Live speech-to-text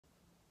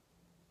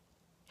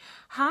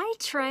Hi,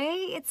 Trey.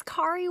 It's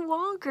Kari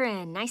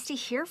Wahlgren. Nice to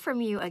hear from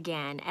you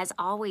again. As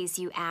always,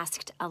 you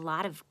asked a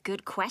lot of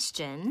good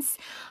questions.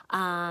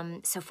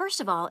 So first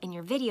of all, in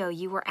your video,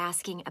 you were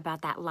asking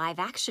about that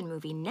live-action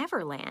movie,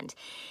 Neverland.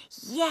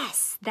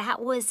 Yes,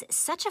 that was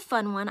such a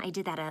fun one. I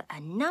did that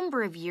a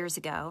number of years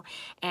ago,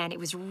 and it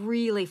was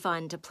really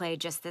fun to play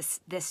just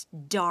this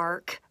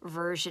dark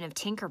version of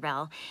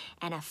Tinkerbell.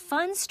 And a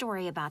fun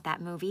story about that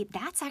movie,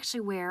 that's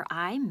actually where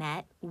I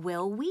met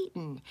Will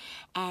Wheaton.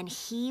 And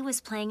he was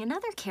playing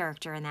another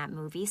character in that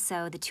movie,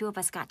 so the two of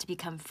us got to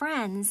become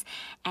friends,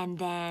 and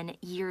then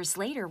years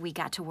later we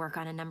got to work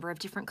on a number of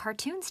different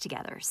cartoons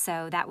together.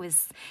 So that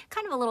was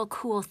kind of a little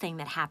cool thing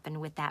that happened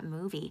with that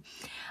movie.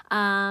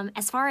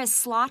 As far as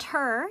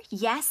SlaugtHER,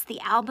 yes, the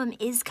album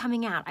is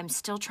coming out. I'm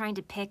still trying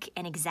to pick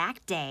an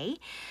exact day,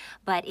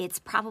 but it's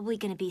probably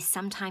going to be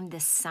sometime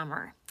this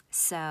summer.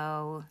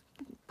 So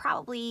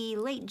probably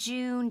late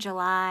June,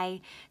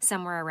 July,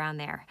 somewhere around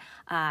there.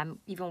 I'm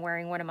even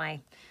wearing one of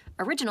my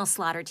original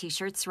SlaugtHER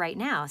t-shirts right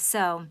now.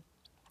 So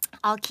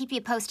I'll keep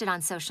you posted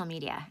on social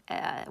media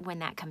when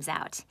that comes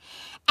out.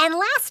 And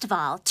last of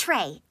all,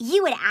 Trey,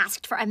 you had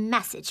asked for a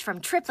message from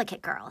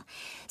Triplicate Girl.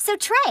 So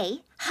Trey,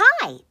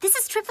 hi, this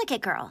is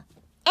Triplicate Girl.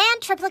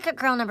 And Triplicate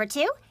Girl number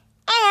 2.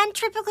 And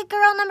Triplicate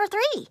Girl number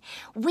 3.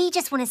 We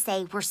just want to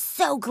say we're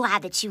so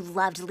glad that you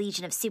loved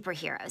Legion of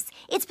Superheroes.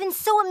 It's been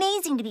so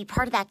amazing to be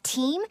part of that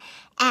team.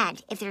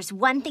 And if there's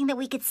one thing that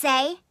we could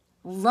say,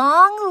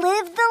 long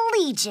live the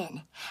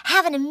Legion.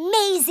 Have an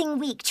amazing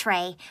week,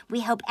 Trey. We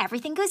hope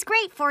everything goes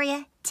great for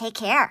you. Take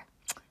care.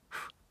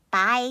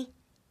 Bye.